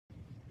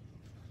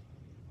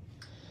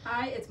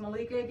Hi, it's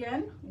Malika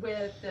again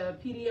with the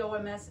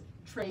PDOMS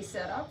tray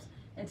setups,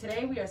 and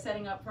today we are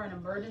setting up for an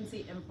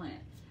emergency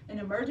implant. An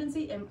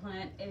emergency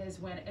implant is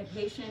when a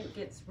patient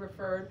gets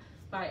referred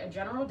by a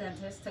general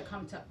dentist to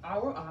come to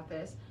our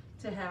office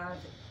to have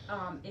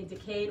a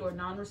decayed or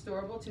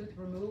non-restorable tooth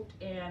removed,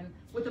 and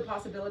with the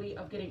possibility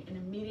of getting an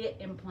immediate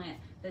implant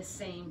the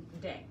same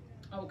day.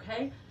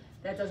 Okay,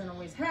 that doesn't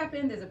always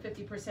happen. There's a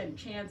 50%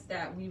 chance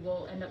that we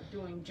will end up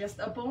doing just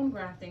a bone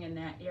grafting in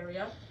that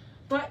area.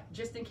 But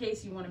just in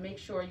case, you want to make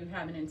sure you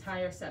have an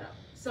entire setup.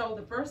 So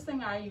the first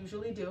thing I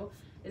usually do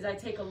is I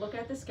take a look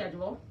at the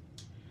schedule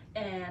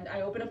and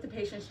I open up the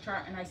patient's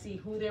chart and I see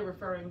who their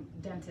referring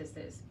dentist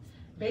is.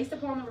 Based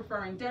upon the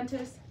referring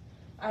dentist,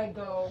 I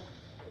go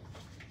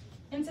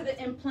into the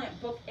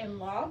implant book and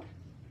log,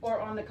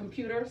 or on the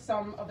computer.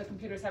 Some of the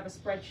computers have a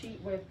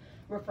spreadsheet with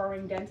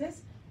referring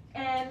dentists,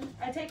 and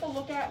I take a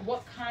look at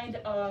what kind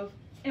of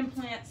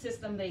implant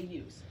system they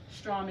use,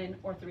 Straumann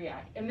or 3i.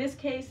 In this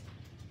case,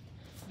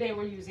 they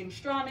were using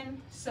Straumann,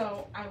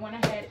 so I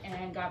went ahead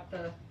and got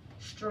the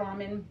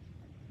Straumann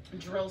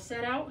drill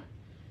set out.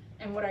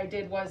 And what I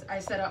did was I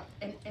set up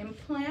an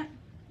implant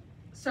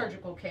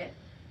surgical kit.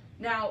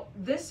 Now,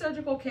 this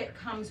surgical kit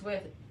comes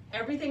with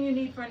everything you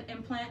need for an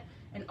implant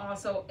and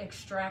also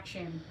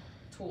extraction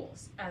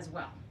tools as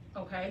well,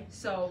 okay?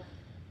 So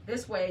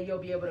this way you'll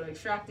be able to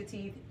extract the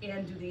teeth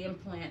and do the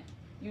implant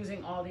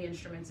using all the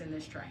instruments in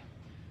this tray.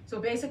 So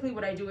basically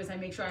what I do is I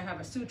make sure I have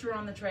a suture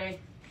on the tray,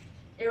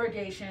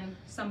 irrigation,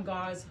 some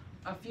gauze,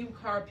 a few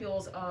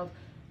carpules of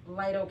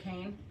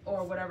lidocaine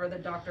or whatever the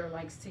doctor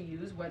likes to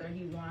use, whether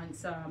he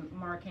wants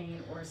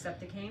Marcaine or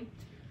Septicaine,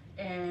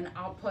 and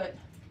I'll put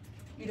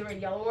either a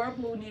yellow or a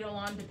blue needle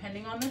on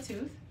depending on the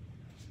tooth,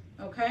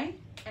 okay?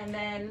 And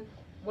then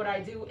what I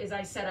do is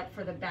I set up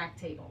for the back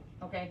table,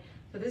 okay?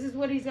 So this is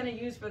what he's going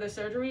to use for the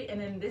surgery, and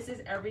then this is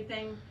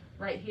everything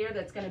right here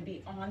that's going to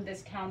be on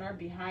this counter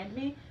behind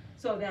me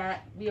so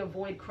that we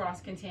avoid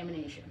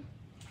cross-contamination.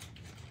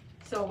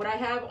 So what I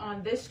have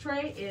on this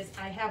tray is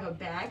I have a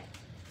bag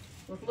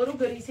with little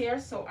goodies here.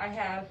 So I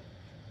have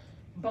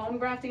bone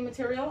grafting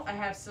material. I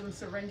have some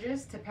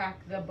syringes to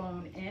pack the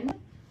bone in.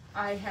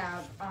 I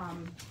have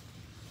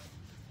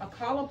a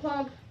collar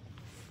plug,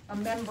 a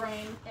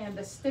membrane, and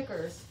the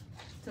stickers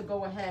to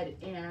go ahead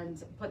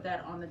and put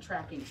that on the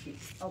tracking sheet,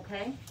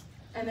 okay?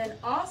 And then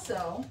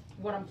also,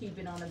 what I'm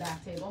keeping on the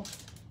back table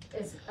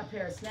is a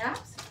pair of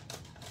snaps,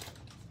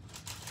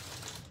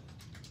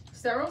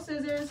 sterile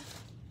scissors,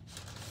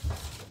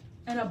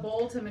 and a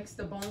bowl to mix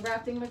the bone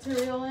grafting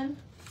material in,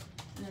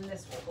 and then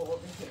this will go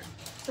over here.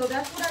 So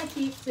that's what I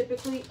keep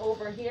typically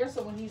over here,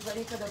 so when he's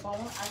ready for the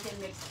bone, I can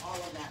mix all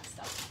of that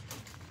stuff.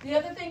 The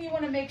other thing you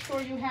want to make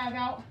sure you have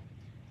out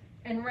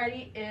and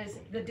ready is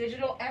the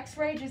digital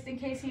X-ray, just in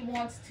case he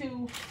wants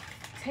to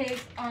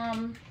take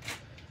an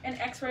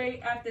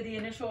X-ray after the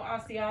initial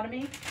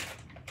osteotomy,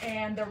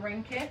 and the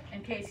ring kit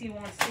in case he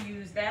wants to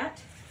use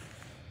that.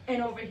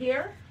 And over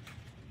here,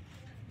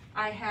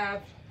 I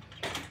have,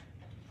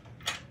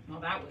 well,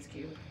 that was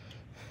cute,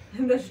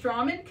 the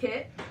Straumann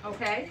kit,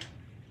 okay?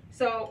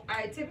 So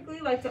I typically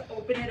like to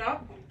open it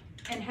up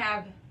and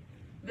have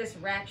this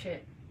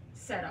ratchet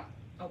set up,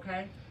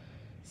 okay?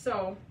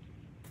 So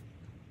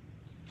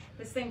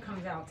this thing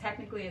comes out.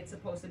 Technically, it's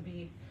supposed to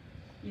be,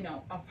 you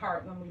know,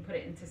 apart when we put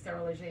it into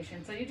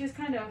sterilization. So you just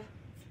kind of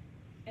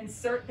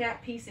insert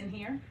that piece in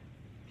here,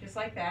 just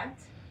like that.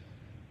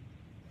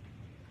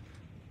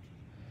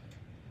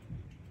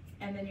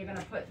 And then you're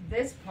gonna put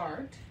this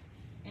part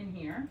in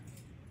here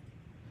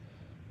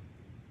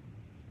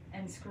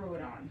and screw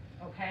it on,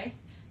 okay?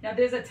 Now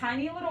there's a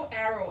tiny little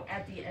arrow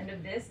at the end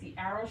of this. The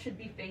arrow should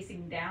be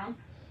facing down,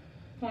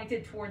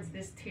 pointed towards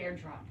this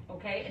teardrop,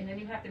 okay? And then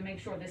you have to make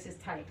sure this is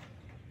tight.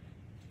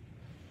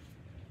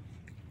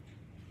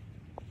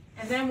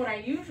 And then what I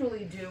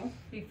usually do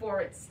before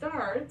he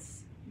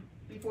starts,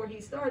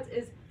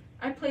 is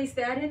I place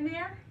that in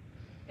there.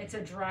 It's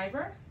a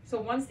driver. So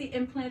once the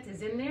implant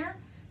is in there,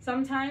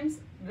 sometimes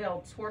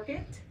they'll torque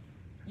it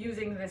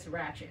using this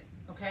ratchet,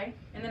 okay?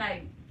 And then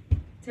I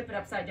tip it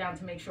upside down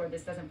to make sure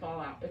this doesn't fall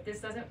out. If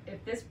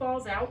this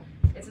falls out,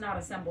 it's not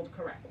assembled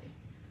correctly,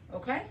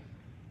 okay?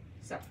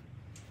 So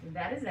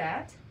that is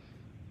that.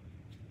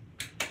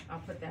 I'll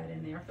put that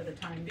in there for the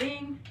time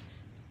being.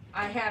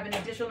 I have an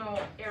additional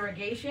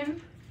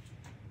irrigation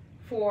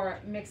for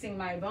mixing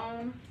my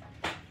bone.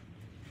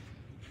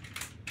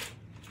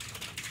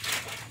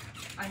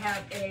 I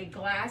have a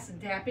glass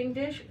dapping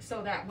dish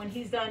so that when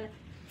he's done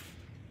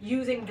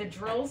using the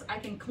drills, I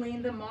can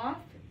clean them off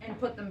and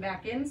put them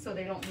back in so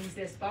they don't lose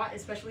their spot,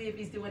 especially if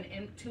he's doing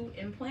 2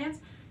 implants.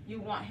 You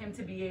want him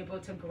to be able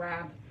to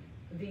grab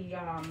the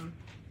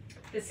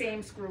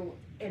same screw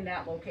in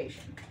that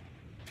location.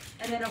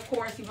 And then of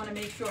course you want to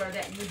make sure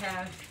that you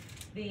have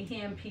the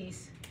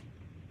handpiece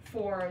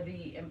for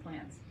the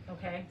implants,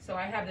 okay? So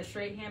I have the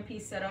straight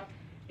handpiece set up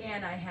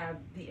and I have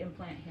the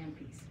implant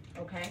handpiece,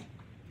 okay?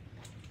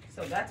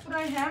 So that's what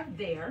I have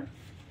there.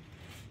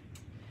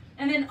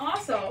 And then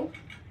also,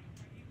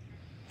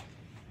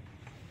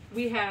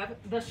 we have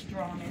the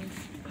Straumann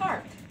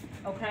cart,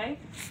 okay?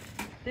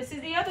 This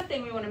is the other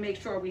thing we want to make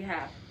sure we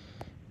have.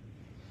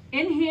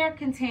 In here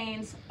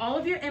contains all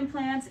of your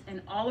implants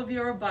and all of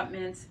your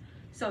abutments.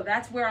 So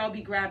that's where I'll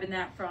be grabbing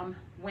that from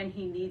when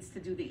he needs to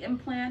do the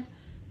implant.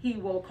 He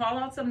will call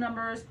out some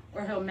numbers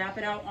or he'll map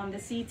it out on the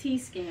CT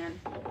scan,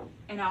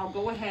 and I'll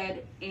go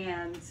ahead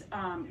and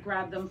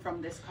grab them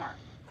from this cart.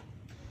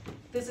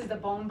 This is the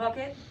bone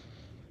bucket.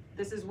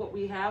 This is what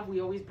we have. We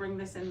always bring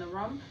this in the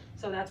room.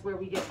 So that's where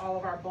we get all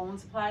of our bone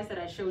supplies that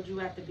I showed you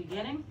at the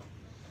beginning.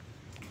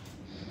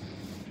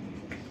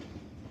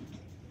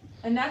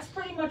 And that's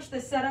pretty much the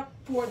setup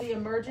for the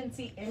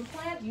emergency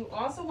implant. You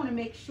also want to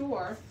make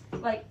sure,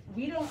 like,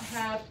 we don't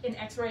have an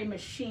X-ray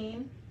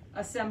machine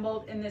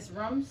assembled in this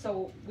room,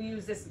 so we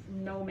use this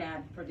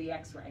Nomad for the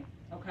X-ray,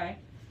 okay?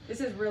 This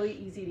is really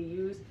easy to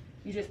use.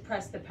 You just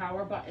press the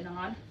power button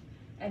on,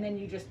 and then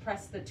you just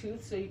press the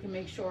tooth so you can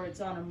make sure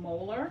it's on a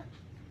molar.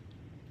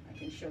 I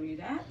can show you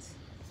that.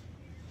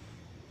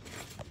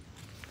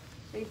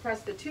 So you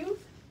press the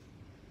tooth,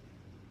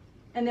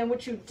 and then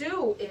what you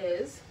do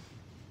is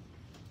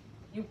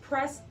you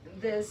press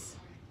this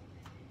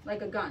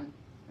like a gun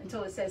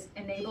until it says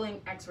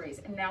enabling X-rays,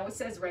 and now it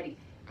says ready,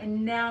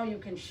 and now you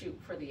can shoot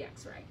for the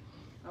X-ray,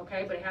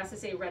 okay? But it has to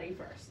say ready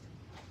first.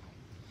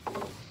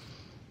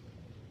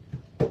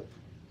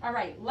 All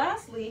right,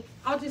 lastly,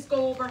 I'll just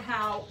go over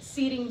how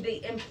seating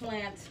the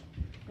implant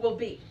will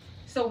be.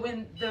 So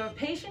when the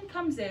patient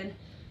comes in,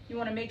 you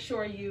want to make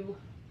sure you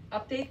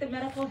update the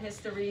medical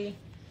history,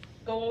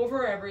 go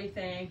over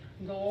everything,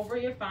 go over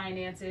your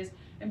finances,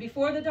 and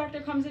before the doctor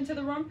comes into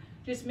the room,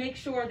 just make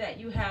sure that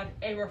you have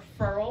a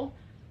referral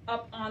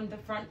up on the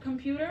front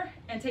computer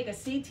and take a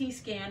CT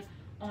scan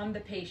on the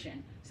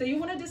patient. So you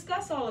want to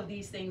discuss all of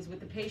these things with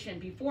the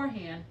patient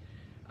beforehand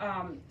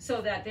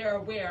so that they're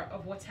aware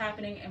of what's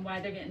happening and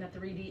why they're getting a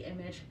 3D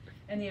image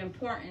and the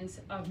importance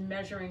of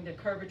measuring the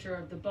curvature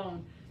of the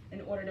bone in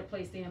order to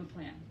place the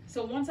implant.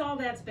 So once all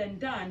that's been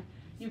done,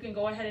 you can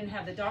go ahead and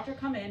have the doctor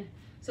come in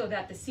so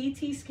that the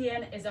CT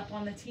scan is up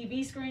on the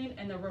TV screen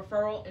and the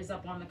referral is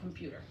up on the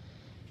computer.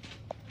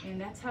 And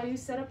that's how you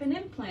set up an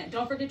implant.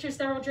 Don't forget your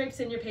sterile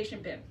drapes and your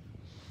patient bib.